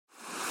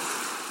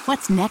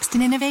What's next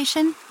in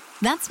innovation?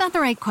 That's not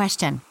the right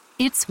question.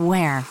 It's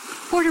where.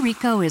 Puerto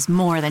Rico is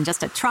more than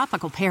just a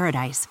tropical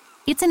paradise.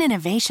 It's an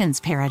innovations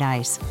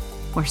paradise,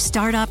 where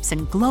startups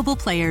and global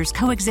players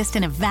coexist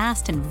in a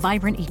vast and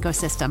vibrant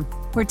ecosystem,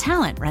 where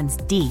talent runs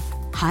deep,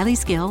 highly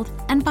skilled,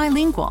 and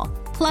bilingual.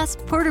 Plus,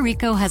 Puerto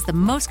Rico has the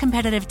most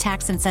competitive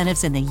tax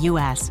incentives in the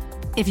U.S.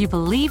 If you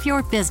believe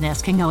your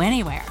business can go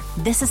anywhere,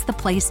 this is the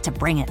place to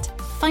bring it.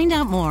 Find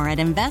out more at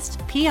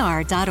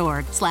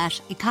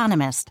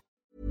investpr.org/economist.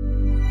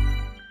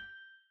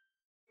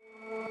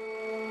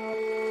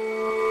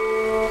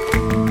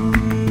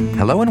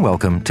 Hello and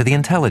welcome to The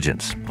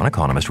Intelligence on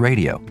Economist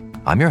Radio.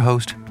 I'm your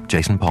host,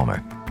 Jason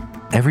Palmer.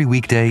 Every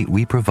weekday,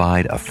 we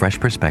provide a fresh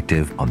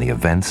perspective on the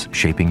events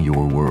shaping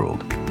your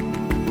world.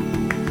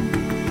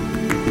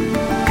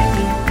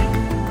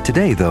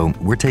 Today, though,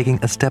 we're taking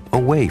a step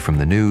away from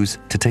the news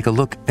to take a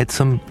look at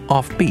some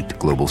offbeat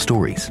global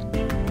stories.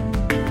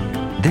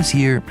 This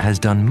year has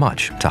done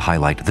much to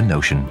highlight the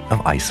notion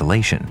of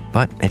isolation,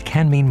 but it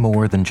can mean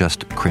more than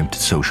just crimped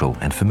social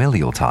and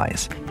familial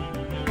ties.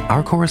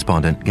 Our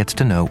correspondent gets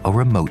to know a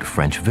remote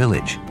French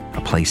village,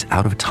 a place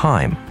out of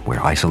time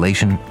where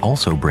isolation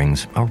also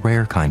brings a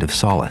rare kind of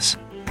solace.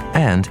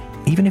 And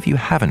even if you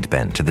haven't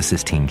been to the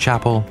Sistine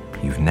Chapel,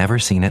 you've never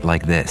seen it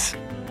like this.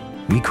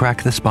 We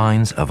crack the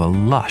spines of a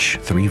lush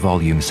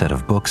 3-volume set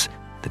of books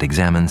that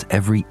examines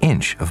every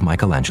inch of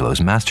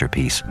Michelangelo's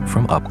masterpiece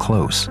from up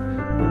close.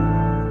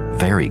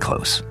 Very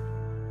close.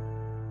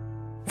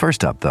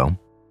 First up, though.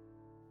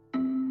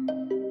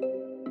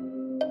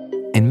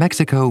 In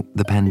Mexico,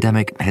 the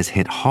pandemic has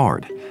hit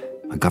hard.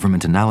 A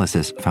government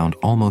analysis found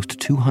almost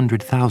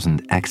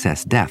 200,000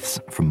 excess deaths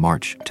from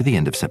March to the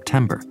end of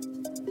September.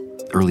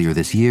 Earlier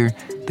this year,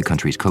 the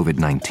country's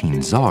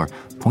COVID-19 czar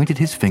pointed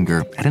his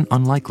finger at an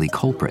unlikely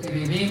culprit.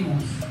 Hugo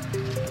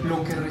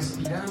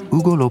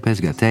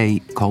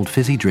López-Gatell called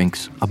fizzy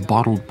drinks a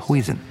bottled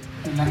poison.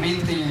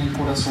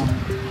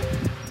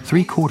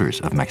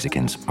 3/4 of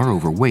Mexicans are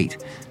overweight,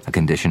 a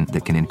condition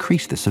that can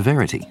increase the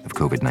severity of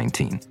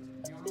COVID-19.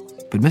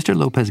 But Mr.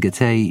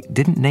 López-Gatell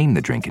didn't name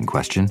the drink in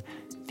question.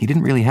 He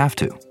didn't really have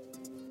to.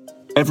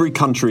 Every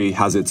country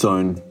has its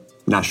own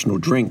national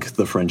drink.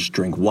 The French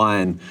drink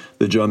wine,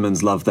 the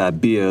Germans love their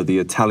beer, the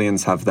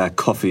Italians have their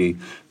coffee.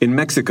 In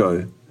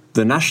Mexico,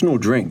 the national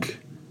drink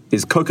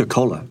is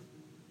Coca-Cola.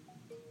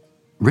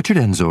 Richard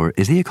Enzor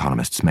is The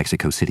Economist's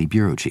Mexico City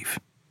bureau chief.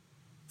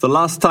 The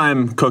last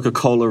time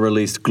Coca-Cola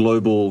released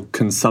global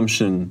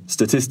consumption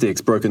statistics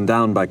broken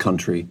down by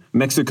country,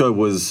 Mexico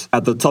was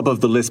at the top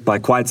of the list by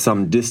quite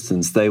some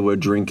distance. They were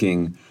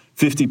drinking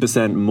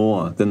 50%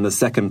 more than the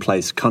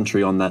second-place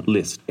country on that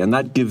list. And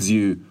that gives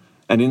you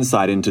an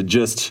insight into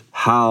just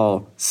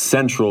how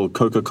central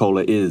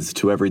Coca-Cola is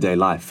to everyday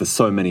life for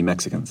so many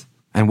Mexicans.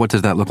 And what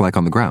does that look like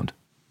on the ground?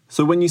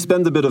 So when you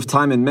spend a bit of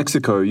time in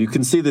Mexico, you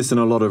can see this in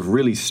a lot of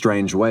really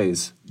strange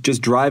ways.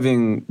 Just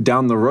driving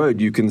down the road,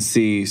 you can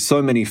see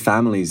so many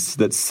families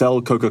that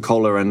sell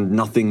Coca-Cola and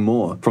nothing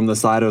more from the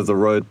side of the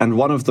road. And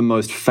one of the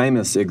most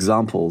famous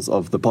examples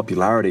of the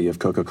popularity of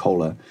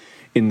Coca-Cola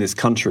in this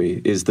country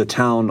is the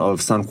town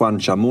of San Juan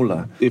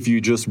Chamula. If you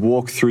just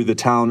walk through the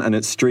town and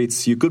its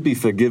streets, you could be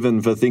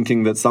forgiven for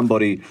thinking that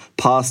somebody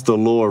passed a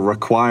law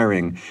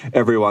requiring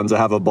everyone to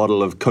have a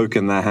bottle of Coke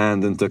in their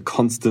hand and to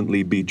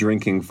constantly be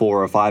drinking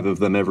 4 or 5 of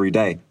them every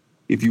day.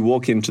 If you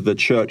walk into the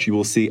church, you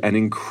will see an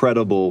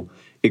incredible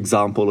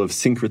example of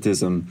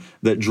syncretism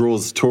that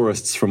draws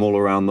tourists from all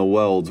around the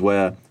world,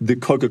 where the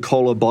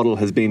Coca-Cola bottle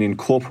has been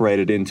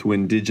incorporated into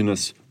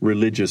indigenous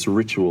religious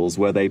rituals,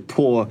 where they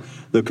pour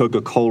the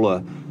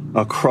Coca-Cola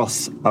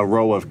across a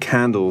row of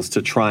candles to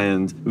try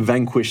and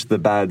vanquish the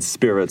bad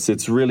spirits.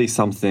 It's really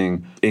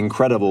something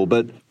incredible.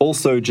 But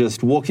also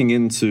just walking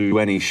into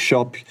any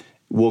shop,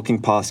 walking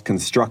past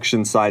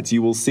construction sites,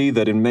 you will see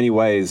that in many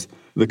ways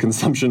the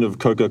consumption of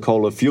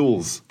Coca-Cola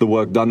fuels the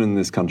work done in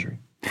this country.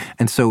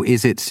 And so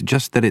is it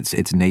just that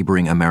it's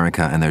neighboring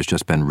America and there's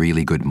just been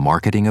really good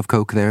marketing of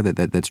Coke there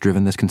that's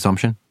driven this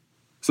consumption?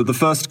 So the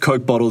first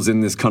Coke bottles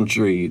in this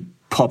country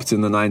popped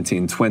in the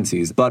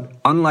 1920s. But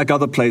unlike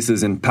other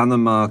places in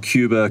Panama,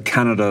 Cuba,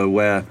 Canada,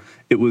 where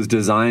it was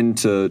designed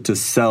to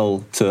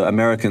sell to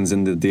Americans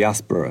in the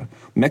diaspora,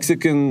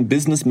 Mexican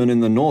businessmen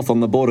in the north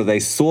on the border, they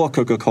saw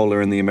Coca-Cola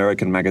in the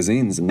American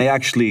magazines, and they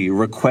actually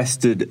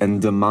requested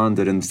and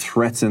demanded and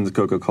threatened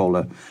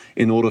Coca-Cola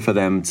in order for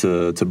them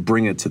to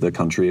bring it to the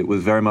country. It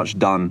was very much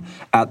done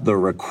at the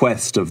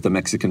request of the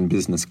Mexican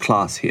business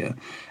class here.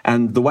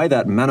 And the way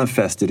that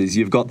manifested is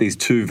you've got these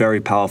two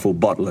very powerful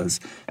bottlers,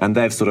 and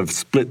they've sort of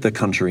split the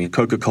country.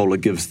 Coca-Cola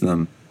gives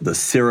them the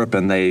syrup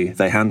and they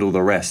handle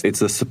the rest.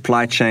 It's a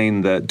supply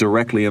chain that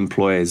directly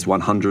employs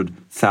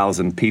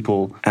 100,000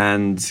 people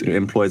and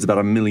employs about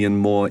 1 million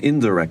more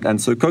indirect.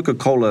 And so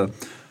Coca-Cola,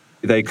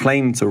 they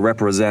claim to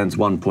represent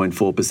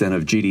 1.4%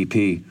 of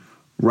GDP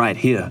right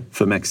here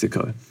for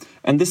Mexico.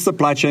 And this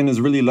supply chain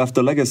has really left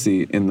a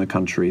legacy in the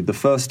country. The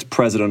first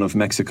president of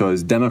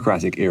Mexico's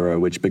democratic era,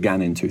 which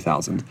began in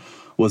 2000,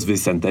 was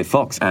Vicente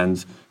Fox.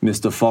 And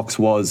Mr. Fox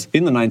was,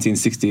 in the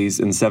 1960s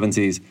and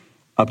 70s,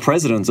 a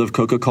president of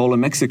Coca-Cola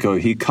Mexico.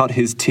 He cut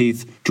his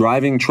teeth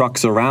driving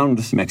trucks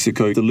around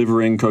Mexico,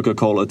 delivering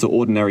Coca-Cola to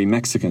ordinary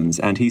Mexicans.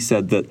 And he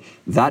said that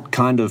that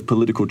kind of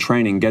political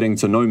training, getting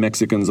to know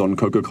Mexicans on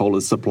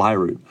Coca-Cola's supply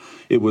route,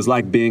 it was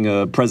like being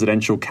a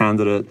presidential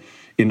candidate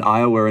in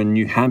Iowa and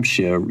New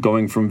Hampshire,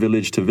 going from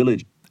village to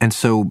village. And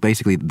so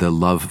basically the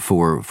love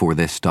for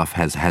this stuff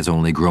has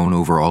only grown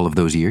over all of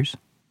those years?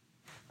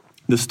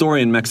 The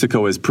story in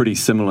Mexico is pretty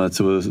similar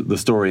to the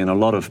story in a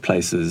lot of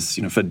places.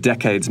 For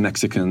decades,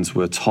 Mexicans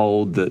were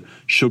told that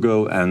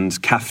sugar and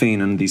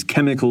caffeine and these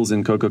chemicals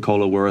in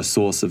Coca-Cola were a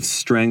source of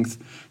strength.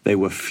 They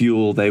were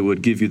fuel. They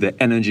would give you the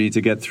energy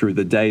to get through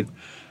the day.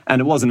 And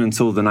it wasn't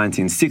until the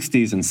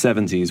 1960s and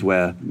 70s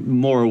where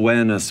more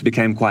awareness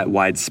became quite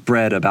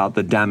widespread about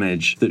the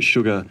damage that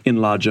sugar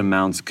in large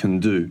amounts can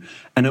do.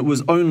 And it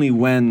was only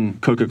when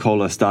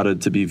Coca-Cola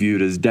started to be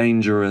viewed as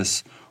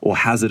dangerous or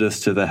hazardous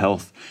to the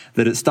health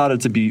that it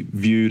started to be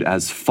viewed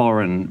as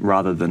foreign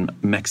rather than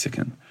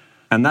Mexican.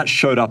 And that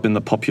showed up in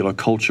the popular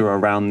culture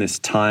around this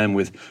time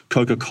with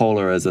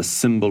Coca-Cola as a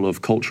symbol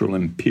of cultural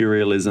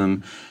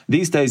imperialism.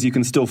 These days, you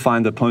can still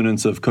find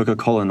opponents of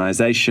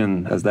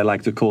Coca-Colanization, as they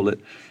like to call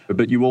it,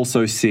 but you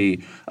also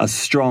see a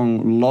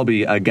strong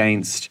lobby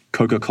against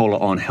Coca-Cola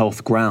on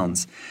health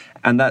grounds.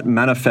 And that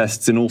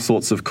manifests in all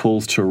sorts of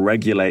calls to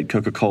regulate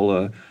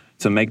Coca-Cola,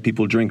 to make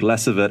people drink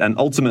less of it, and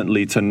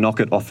ultimately to knock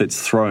it off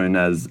its throne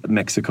as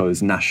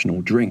Mexico's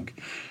national drink.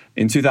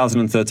 In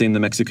 2013, the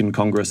Mexican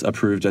Congress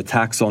approved a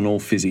tax on all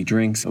fizzy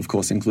drinks, of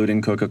course,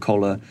 including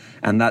Coca-Cola,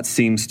 and that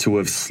seems to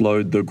have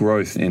slowed the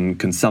growth in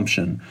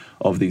consumption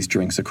of these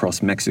drinks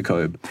across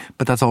Mexico.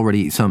 But that's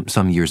already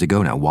some years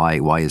ago now.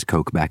 Why is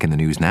Coke back in the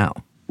news now?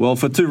 Well,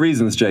 for two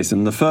reasons,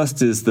 Jason. The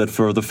first is that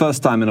for the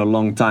first time in a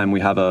long time, we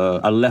have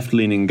a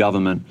left-leaning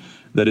government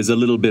that is a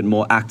little bit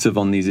more active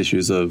on these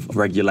issues of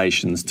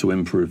regulations to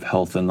improve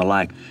health and the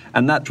like.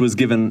 And that was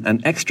given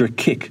an extra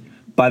kick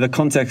by the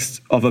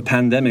context of a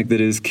pandemic that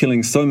is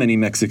killing so many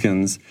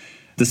Mexicans.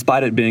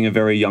 Despite it being a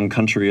very young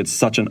country, it's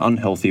such an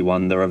unhealthy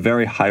one. There are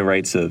very high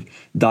rates of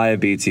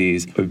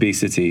diabetes,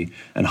 obesity,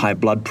 and high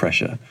blood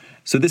pressure.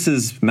 So this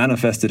is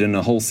manifested in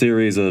a whole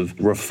series of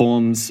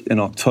reforms. In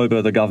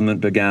October, the government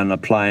began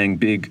applying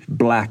big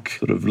black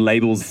sort of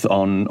labels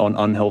on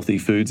unhealthy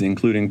foods,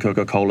 including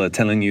Coca-Cola,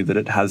 telling you that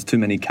it has too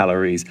many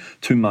calories,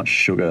 too much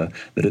sugar,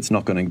 that it's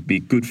not going to be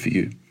good for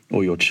you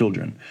or your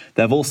children.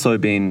 They've also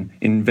been,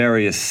 in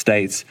various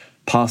states,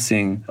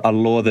 passing a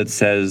law that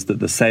says that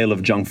the sale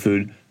of junk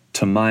food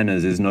to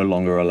minors is no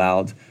longer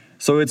allowed.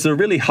 So it's a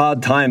really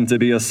hard time to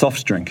be a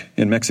soft drink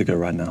in Mexico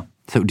right now.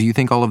 So do you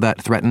think all of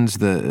that threatens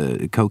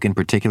the Coke in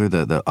particular,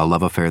 a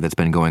love affair that's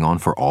been going on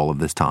for all of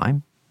this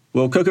time?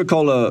 Well,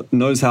 Coca-Cola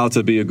knows how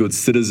to be a good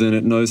citizen.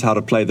 It knows how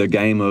to play the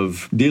game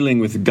of dealing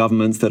with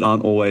governments that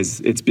aren't always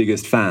its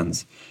biggest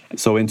fans.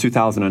 So in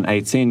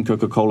 2018,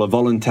 Coca-Cola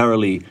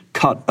voluntarily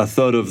cut a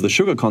third of the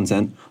sugar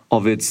content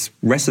of its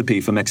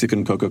recipe for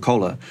Mexican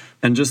Coca-Cola.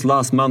 And just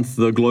last month,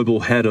 the global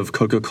head of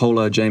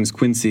Coca-Cola, James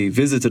Quincy,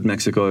 visited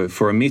Mexico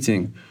for a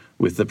meeting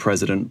with the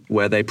president,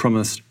 where they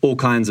promised all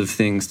kinds of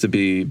things to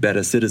be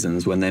better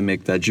citizens. When they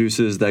make their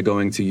juices, they're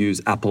going to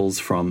use apples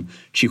from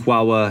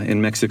Chihuahua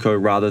in Mexico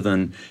rather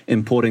than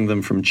importing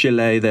them from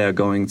Chile. They're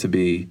going to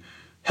be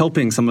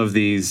helping some of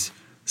these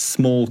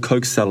small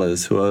Coke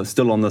sellers who are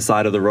still on the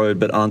side of the road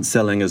but aren't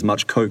selling as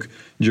much Coke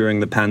during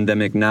the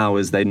pandemic now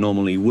as they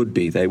normally would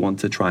be. They want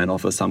to try and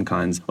offer some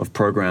kinds of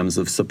programs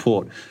of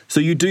support.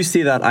 So you do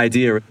see that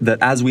idea that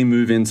as we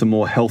move into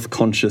more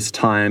health-conscious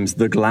times,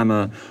 the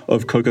glamour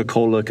of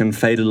Coca-Cola can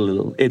fade a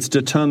little. It's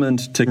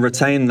determined to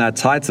retain that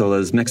title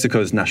as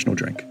Mexico's national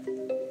drink.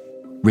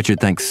 Richard,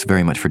 thanks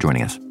very much for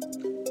joining us.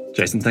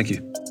 Jason, thank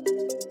you.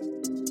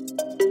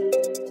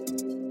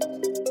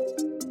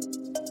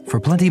 For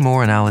plenty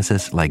more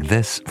analysis like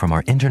this from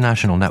our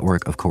international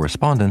network of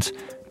correspondents,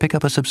 pick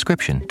up a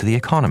subscription to The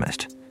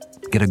Economist.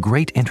 Get a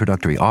great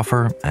introductory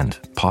offer and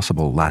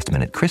possible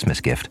last-minute Christmas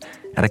gift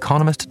at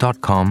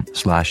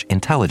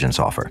economist.com/intelligence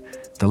offer.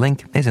 The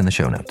link is in the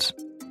show notes.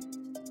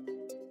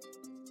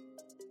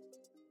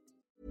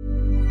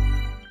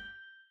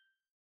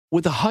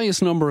 With the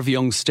highest number of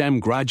young STEM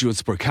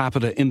graduates per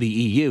capita in the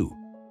EU,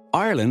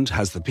 Ireland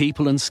has the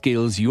people and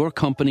skills your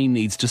company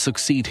needs to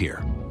succeed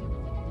here.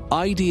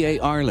 IDA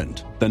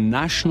Ireland, the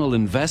National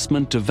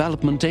Investment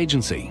Development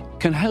Agency,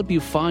 can help you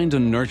find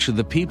and nurture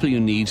the people you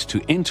need to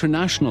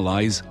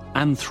internationalise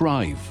and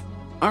thrive.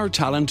 Our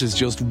talent is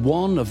just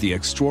one of the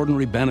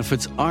extraordinary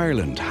benefits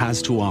Ireland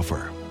has to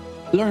offer.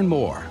 Learn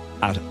more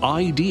at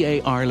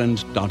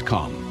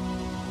idaireland.com.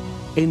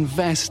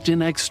 Invest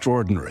in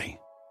extraordinary.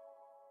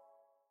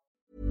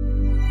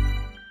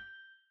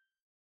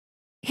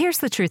 Here's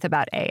the truth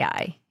about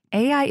AI.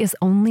 AI is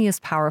only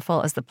as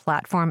powerful as the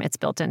platform it's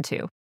built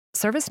into.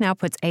 ServiceNow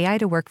puts AI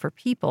to work for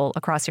people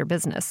across your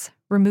business,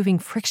 removing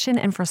friction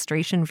and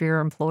frustration for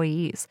your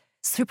employees,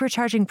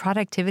 supercharging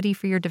productivity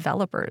for your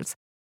developers,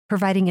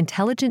 providing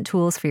intelligent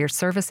tools for your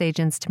service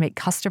agents to make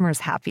customers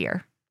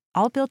happier,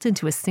 all built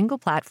into a single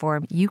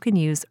platform you can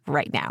use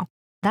right now.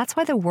 That's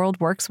why the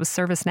world works with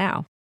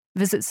ServiceNow.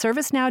 Visit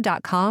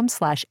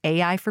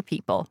servicenow.com/AI for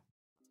people.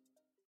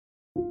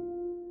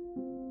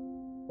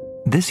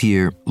 This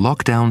year,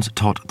 lockdowns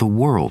taught the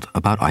world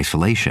about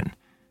isolation.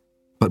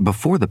 But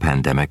before the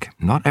pandemic,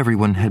 not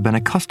everyone had been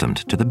accustomed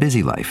to the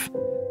busy life.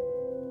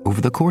 Over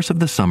the course of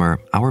the summer,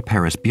 our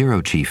Paris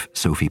bureau chief,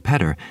 Sophie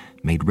Petter,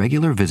 made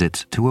regular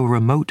visits to a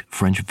remote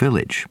French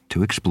village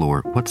to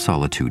explore what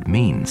solitude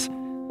means.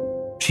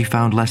 She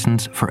found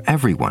lessons for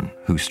everyone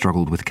who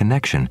struggled with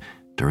connection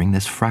during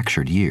this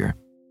fractured year.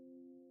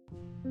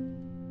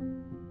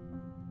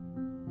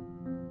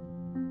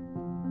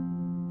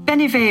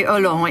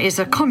 Benivay-Olon is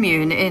a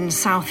commune in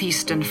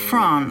southeastern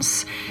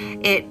France.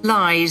 It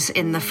lies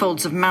in the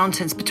folds of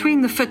mountains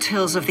between the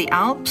foothills of the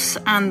Alps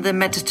and the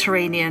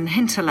Mediterranean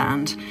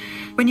hinterland.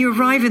 When you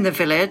arrive in the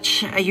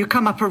village, you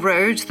come up a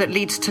road that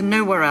leads to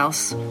nowhere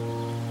else.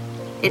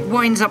 It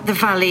winds up the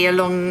valley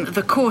along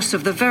the course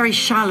of the very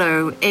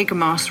shallow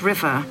Aigues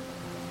River,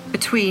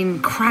 between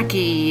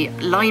craggy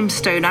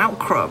limestone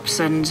outcrops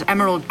and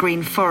emerald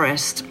green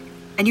forest.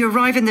 And you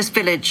arrive in this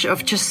village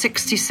of just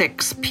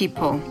 66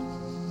 people.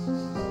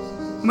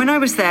 When I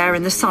was there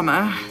in the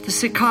summer, the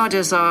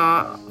cicadas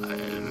are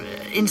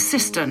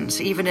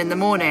insistent, even in the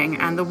morning,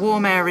 and the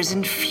warm air is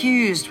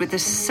infused with the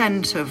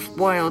scent of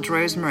wild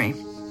rosemary.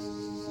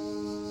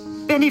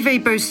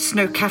 Benivay boasts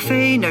no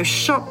cafe, no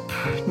shop,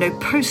 no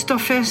post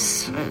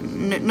office,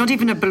 not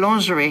even a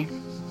boulangerie.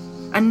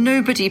 And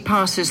nobody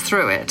passes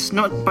through it,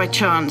 not by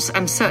chance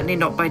and certainly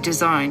not by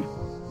design.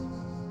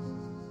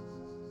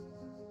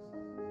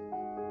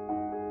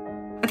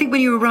 I think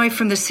when you arrive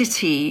from the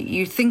city,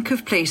 you think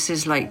of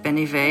places like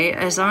Benivay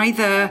as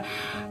either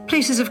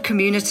places of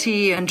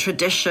community and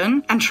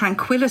tradition and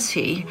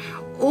tranquility,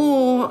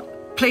 or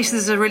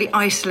places that are really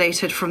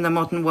isolated from the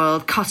modern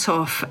world, cut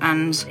off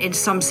and in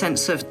some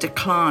sense of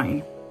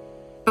decline.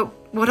 But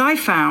what I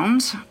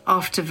found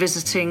after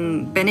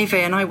visiting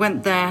Benivay, and I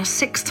went there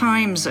 6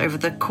 times over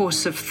the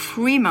course of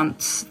 3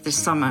 months this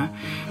summer,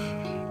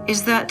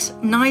 is that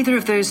neither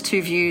of those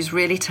two views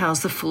really tells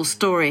the full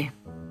story.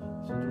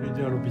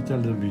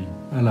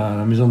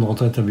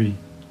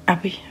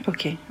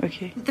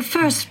 The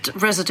first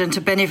resident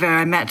of Benivay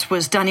I met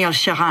was Daniel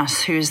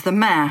Charras, who is the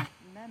mayor.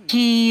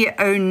 He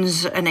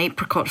owns an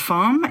apricot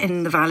farm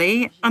in the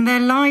valley, and their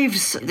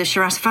lives, the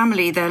Charras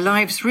family, their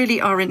lives really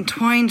are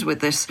entwined with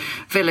this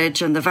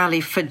village and the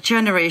valley for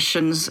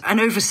generations and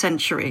over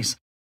centuries.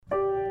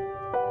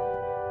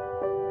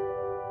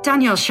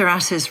 Daniel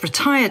Charras is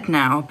retired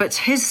now,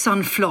 but his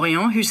son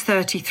Florian, who's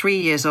 33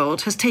 years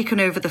old, has taken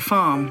over the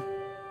farm.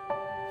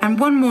 And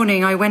one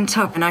morning I went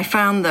up and I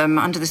found them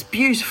under this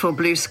beautiful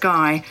blue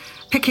sky,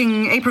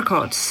 picking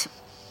apricots.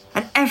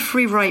 And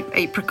every ripe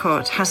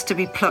apricot has to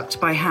be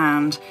plucked by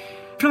hand.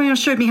 Florian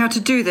showed me how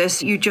to do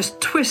this. You just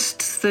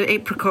twist the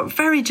apricot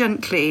very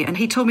gently, and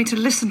he told me to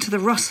listen to the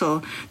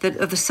rustle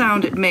of the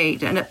sound it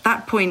made. And at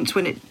that point,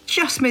 when it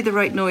just made the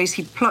right noise,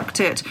 he plucked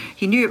it,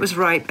 he knew it was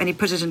ripe, and he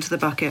put it into the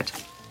bucket.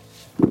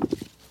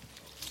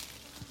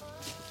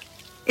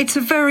 It's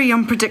a very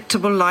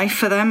unpredictable life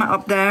for them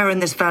up there in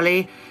this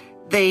valley.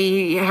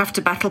 They have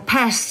to battle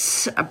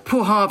pests.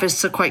 Poor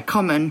harvests are quite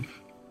common.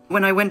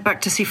 When I went back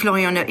to see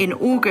Florian in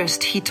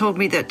August, he told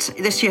me that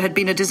this year had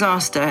been a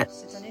disaster.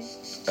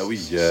 Ah oui,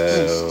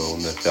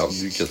 on a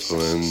perdu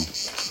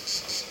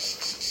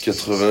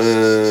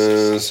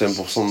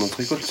 85% de notre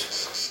récolte.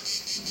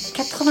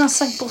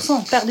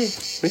 85% perdu.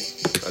 Oui,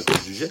 à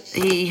cause du jet.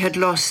 He had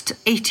lost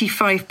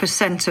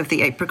 85% of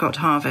the apricot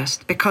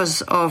harvest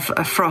because of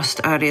a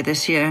frost earlier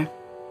this year.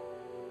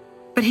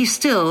 But he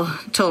still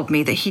told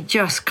me that he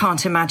just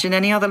can't imagine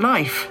any other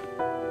life.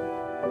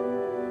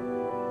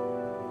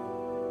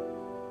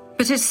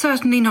 But it's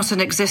certainly not an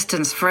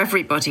existence for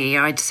everybody,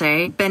 I'd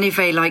say.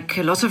 Benivay, like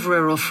a lot of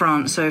rural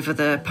France over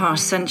the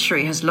past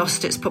century, has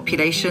lost its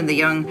population. The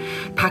young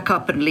pack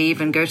up and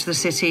leave and go to the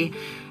city.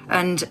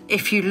 And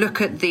if you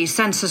look at the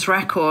census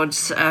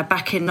records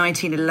back in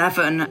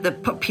 1911, the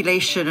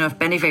population of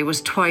Benivay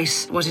was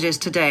twice what it is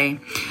today.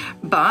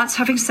 But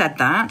having said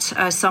that,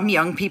 some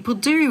young people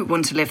do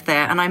want to live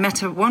there. And I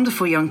met a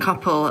wonderful young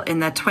couple in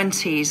their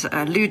 20s,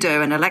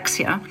 Ludo and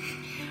Alexia.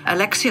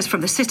 Alexia's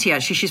from the city,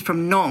 actually. She's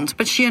from Nantes.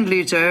 But she and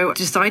Ludo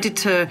decided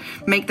to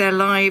make their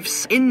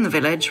lives in the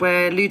village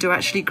where Ludo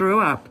actually grew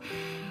up.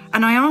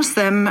 And I asked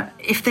them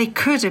if they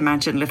could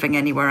imagine living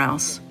anywhere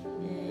else.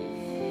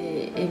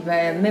 Et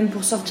ben, même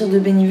pour sortir de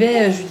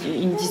Benivay,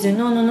 il me disait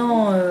non.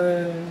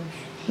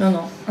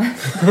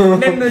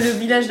 Même le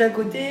village d'à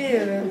côté.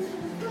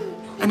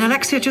 And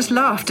Alexia just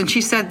laughed, and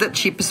she said that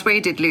she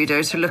persuaded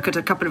Ludo to look at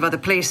a couple of other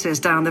places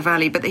down the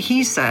valley, but that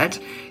he said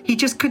he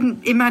just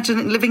couldn't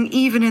imagine living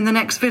even in the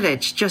next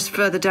village, just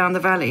further down the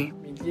valley.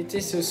 Il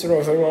était ce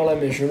logement-là,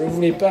 mais je ne le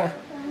voulais pas.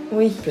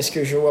 Oui. Parce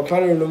que je ne vois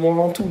pas le Mont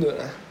Ventoux de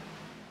là.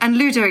 And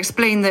Ludo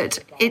explained that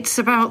it's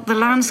about the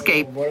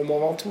landscape. On voit le Mont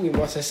Ventoux, et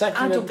moi, c'est ça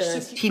qui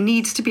m'intéresse. He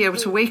needs to be able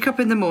to wake up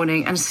in the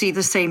morning and see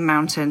the same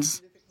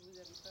mountains.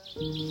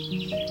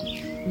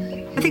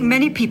 I think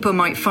many people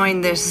might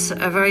find this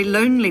a very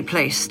lonely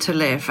place to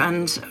live,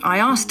 and I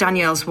asked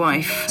Danielle's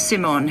wife,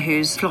 Simone,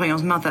 who's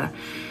Florian's mother,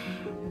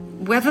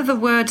 whether the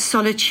word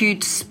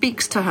solitude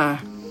speaks to her.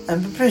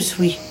 Un peu plus,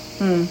 oui.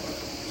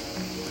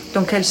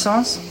 Dans quel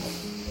sens?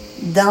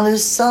 Dans le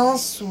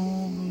sens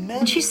où...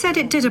 And she said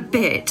it did a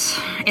bit,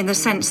 in the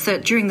sense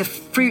that during the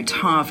fruit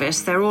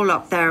harvest, they're all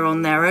up there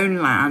on their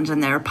own land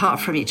and they're apart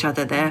from each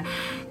other. They're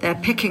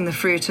picking the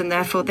fruit and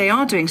therefore they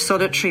are doing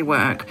solitary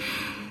work.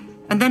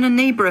 And then a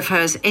neighbour of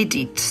hers,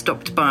 Edith,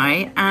 stopped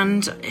by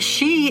and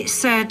she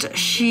said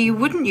she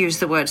wouldn't use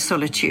the word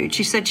solitude.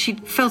 She said she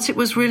felt it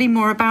was really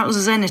more about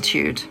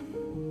zenitude.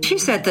 She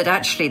said that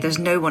actually there's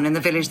no one in the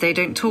village they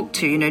don't talk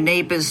to. You know,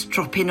 neighbours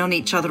drop in on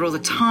each other all the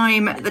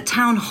time. The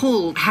town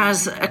hall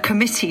has a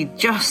committee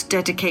just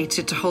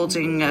dedicated to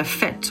holding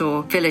fêtes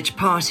or village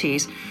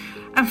parties.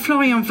 And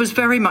Florian was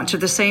very much of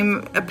the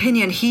same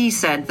opinion. He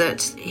said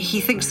that he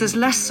thinks there's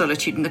less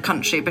solitude in the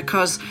country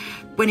because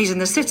when he's in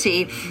the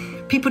city,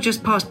 people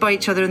just pass by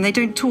each other and they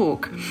don't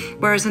talk.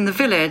 Whereas in the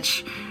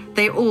village,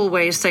 they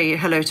always say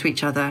hello to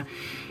each other.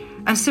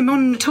 And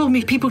Simone told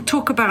me people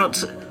talk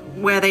about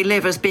where they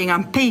live as being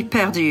un pays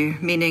perdu,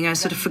 meaning a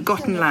sort of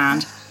forgotten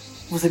land.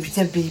 Vous habitez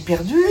un pays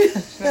perdu?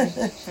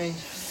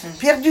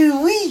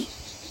 Perdu, oui,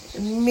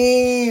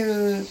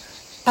 mais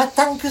pas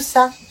tant que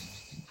ça.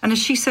 And as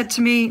she said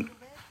to me,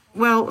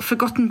 well,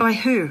 forgotten by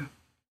who?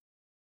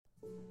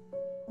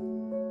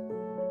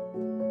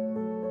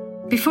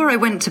 Before I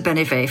went to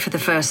Benivais for the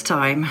first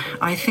time,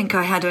 I think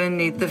I had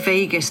only the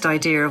vaguest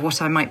idea of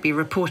what I might be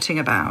reporting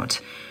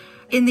about.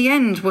 In the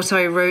end, what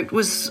I wrote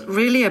was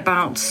really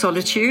about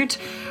solitude.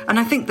 And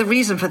I think the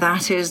reason for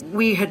that is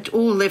we had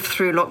all lived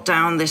through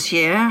lockdown this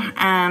year,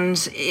 and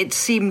it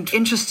seemed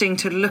interesting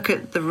to look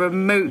at the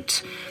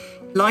remote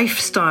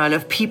lifestyle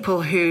of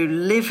people who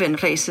live in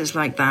places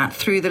like that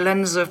through the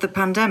lens of the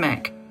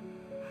pandemic.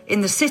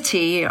 In the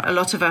city, a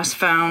lot of us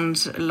found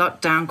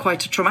lockdown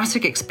quite a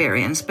traumatic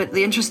experience. But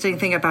the interesting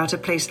thing about a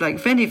place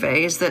like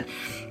Benivais is that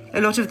a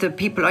lot of the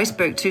people I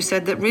spoke to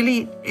said that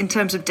really, in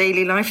terms of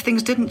daily life,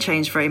 things didn't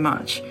change very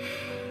much.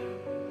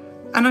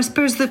 And I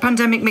suppose the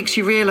pandemic makes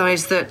you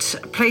realise that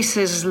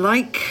places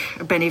like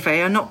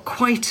Benivais are not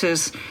quite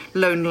as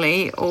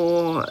lonely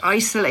or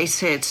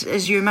isolated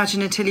as you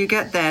imagine until you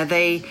get there.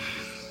 They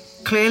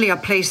clearly are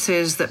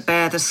places that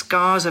bear the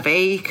scars of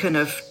ache and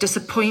of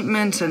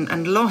disappointment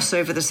and loss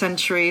over the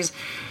centuries.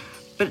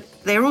 But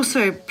they're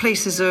also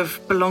places of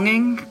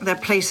belonging. They're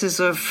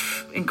places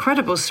of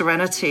incredible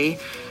serenity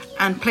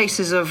and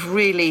places of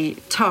really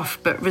tough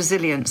but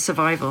resilient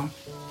survival.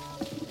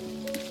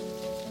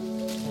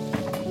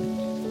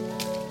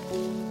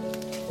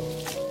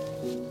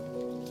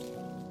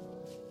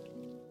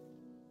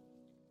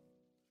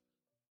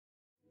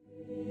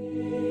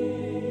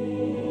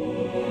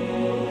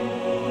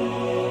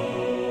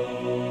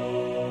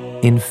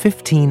 In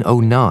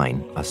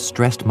 1509, a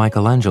stressed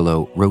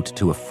Michelangelo wrote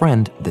to a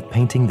friend that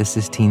painting the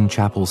Sistine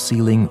Chapel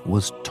ceiling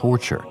was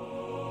torture.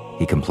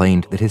 He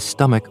complained that his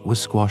stomach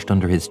was squashed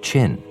under his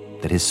chin,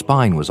 that his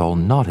spine was all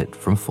knotted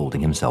from folding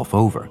himself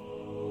over.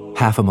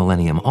 Half a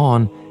millennium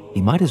on,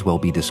 he might as well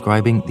be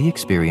describing the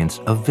experience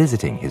of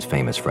visiting his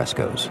famous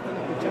frescoes.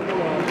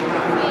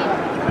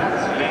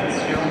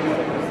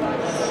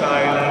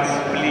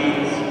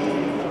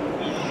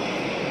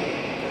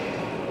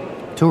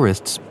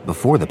 Tourists,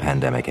 before the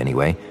pandemic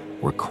anyway,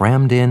 were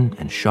crammed in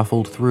and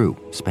shuffled through,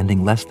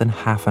 spending less than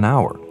half an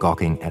hour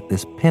gawking at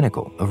this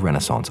pinnacle of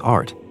Renaissance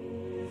art.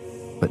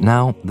 But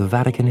now, the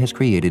Vatican has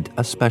created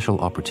a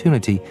special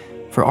opportunity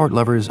for art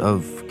lovers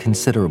of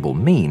considerable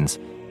means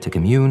to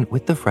commune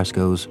with the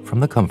frescoes from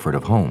the comfort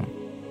of home.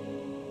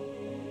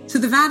 So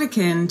the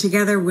Vatican,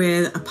 together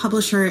with a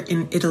publisher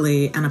in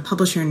Italy and a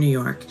publisher in New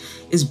York,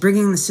 is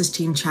bringing the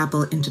Sistine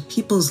Chapel into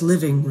people's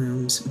living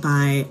rooms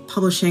by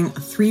publishing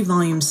a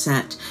 3-volume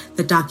set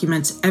that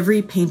documents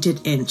every painted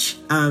inch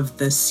of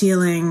the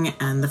ceiling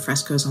and the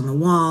frescoes on the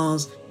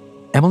walls.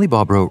 Emily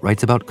Bobrow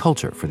writes about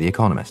culture for The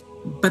Economist.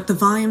 But the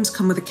volumes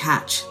come with a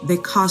catch. They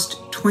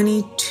cost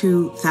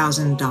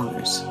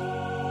 $22,000.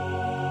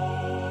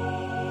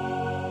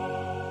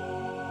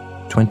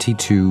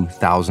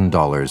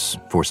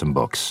 $22,000 for some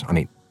books. I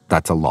mean,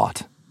 that's a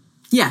lot.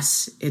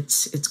 Yes,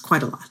 it's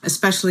quite a lot,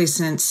 especially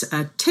since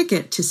a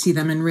ticket to see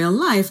them in real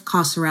life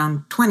costs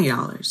around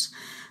 $20.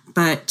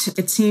 But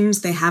it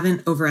seems they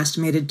haven't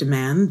overestimated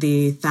demand.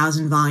 The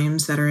 1,000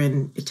 volumes that are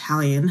in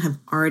Italian have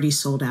already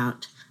sold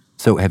out.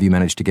 So have you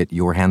managed to get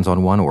your hands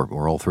on one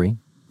or all three?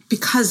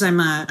 Because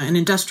I'm an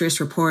industrious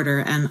reporter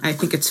and I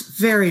think it's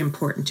very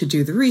important to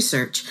do the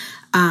research,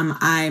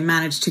 I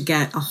managed to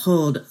get a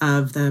hold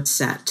of the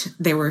set.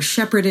 They were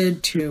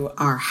shepherded to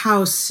our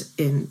house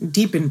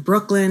deep in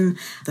Brooklyn.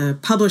 The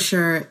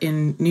publisher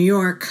in New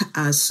York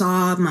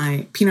saw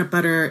my peanut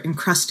butter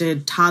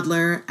encrusted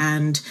toddler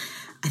and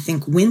I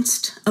think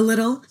winced a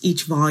little.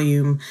 Each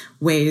volume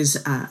weighs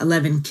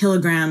 11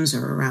 kilograms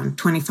or around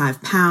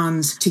 25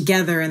 pounds.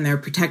 Together in their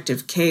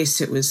protective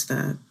case, it was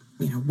the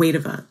weight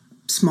of a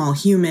small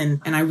human.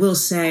 And I will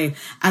say,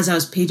 as I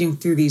was paging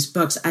through these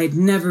books, I'd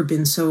never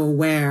been so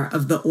aware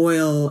of the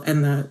oil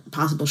and the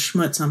possible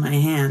schmutz on my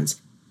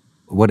hands.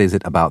 What is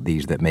it about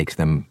these that makes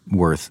them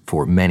worth,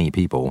 for many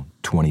people,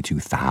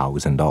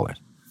 $22,000?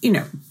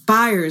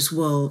 buyers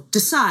will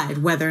decide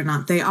whether or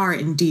not they are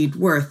indeed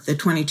worth the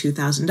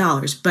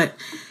 $22,000, but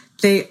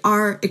they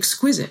are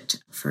exquisite.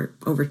 For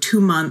over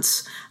 2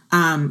 months,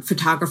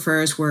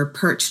 photographers were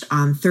perched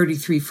on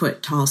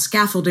 33-foot tall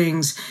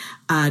scaffoldings,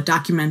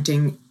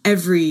 documenting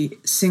every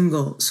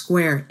single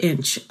square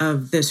inch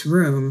of this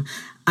room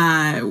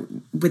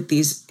with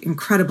these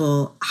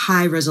incredible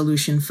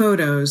high-resolution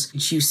photos.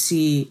 You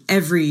see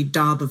every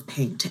daub of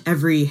paint,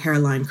 every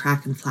hairline,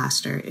 crack, and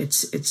plaster.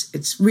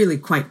 It's really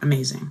quite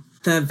amazing.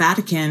 The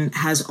Vatican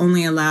has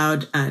only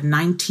allowed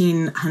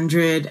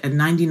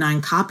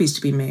 1,999 copies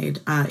to be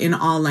made in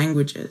all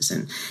languages.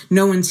 And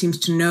no one seems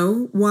to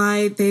know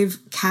why they've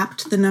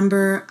capped the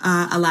number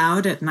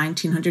allowed at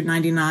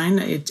 1,999.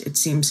 It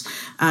seems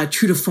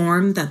true to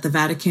form that the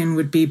Vatican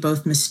would be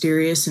both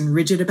mysterious and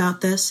rigid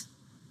about this.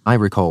 I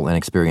recall an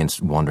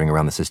experience wandering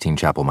around the Sistine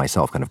Chapel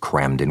myself, kind of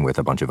crammed in with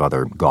a bunch of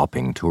other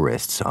gawping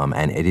tourists,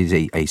 and it is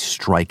a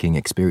striking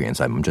experience.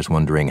 I'm just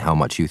wondering how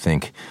much you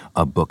think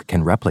a book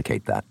can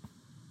replicate that.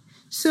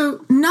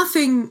 So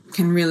nothing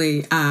can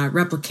really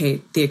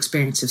replicate the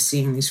experience of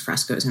seeing these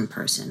frescoes in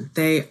person.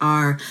 They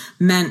are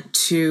meant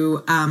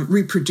to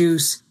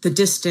reproduce the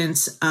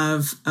distance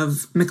of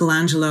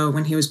Michelangelo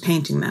when he was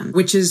painting them,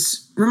 which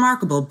is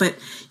remarkable, but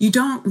you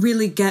don't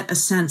really get a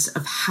sense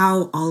of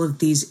how all of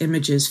these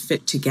images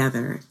fit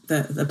together.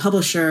 The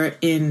publisher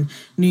in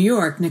New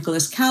York,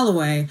 Nicholas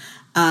Callaway,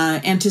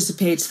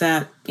 anticipates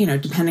that,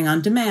 depending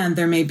on demand,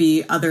 there may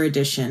be other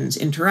editions,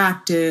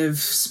 interactive,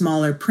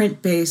 smaller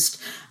print-based,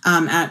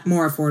 at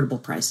more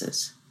affordable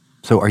prices.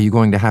 So are you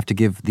going to have to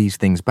give these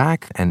things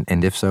back?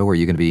 And if so, are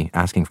you going to be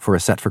asking for a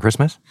set for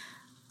Christmas?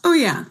 Oh,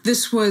 yeah.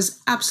 This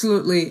was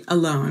absolutely a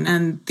loan.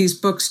 And these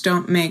books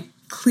don't make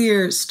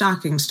clear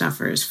stocking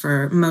stuffers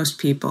for most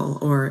people,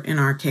 or in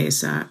our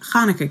case, a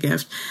Hanukkah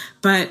gift.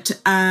 But,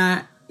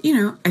 I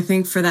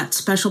think for that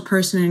special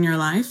person in your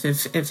life,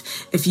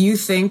 if you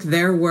think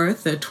they're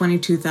worth the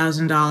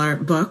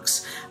 $22,000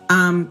 books,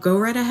 go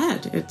right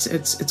ahead.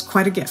 It's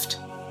quite a gift.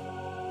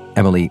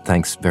 Emily,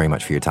 thanks very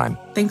much for your time.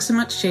 Thanks so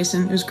much,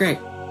 Jason. It was great.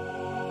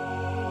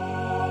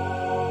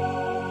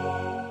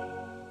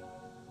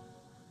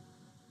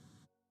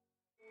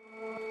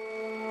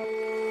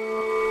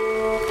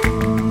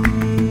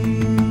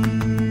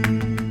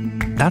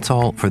 That's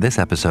all for this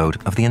episode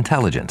of The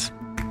Intelligence.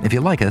 If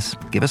you like us,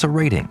 give us a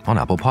rating on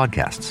Apple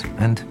Podcasts,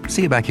 and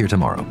see you back here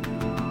tomorrow.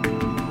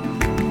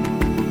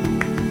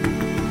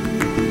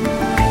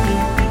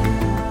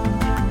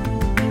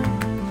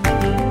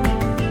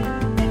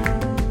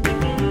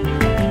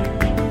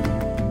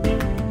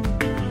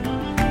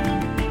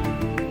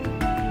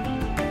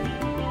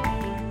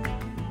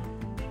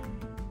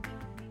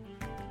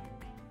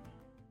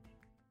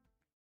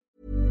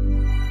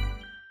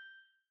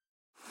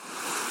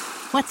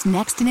 What's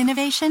next in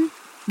innovation?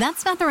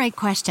 That's not the right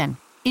question.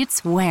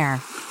 It's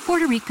where.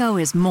 Puerto Rico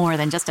is more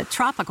than just a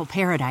tropical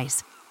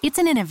paradise. It's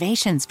an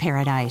innovations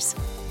paradise,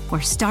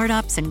 where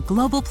startups and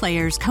global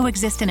players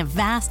coexist in a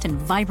vast and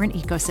vibrant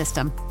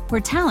ecosystem,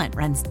 where talent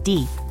runs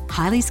deep,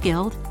 highly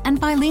skilled, and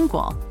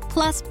bilingual.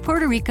 Plus,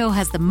 Puerto Rico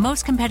has the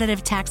most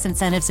competitive tax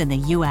incentives in the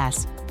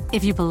U.S.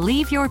 If you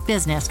believe your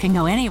business can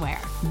go anywhere,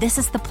 this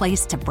is the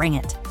place to bring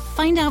it.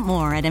 Find out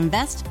more at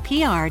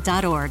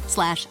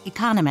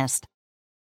investpr.org/economist.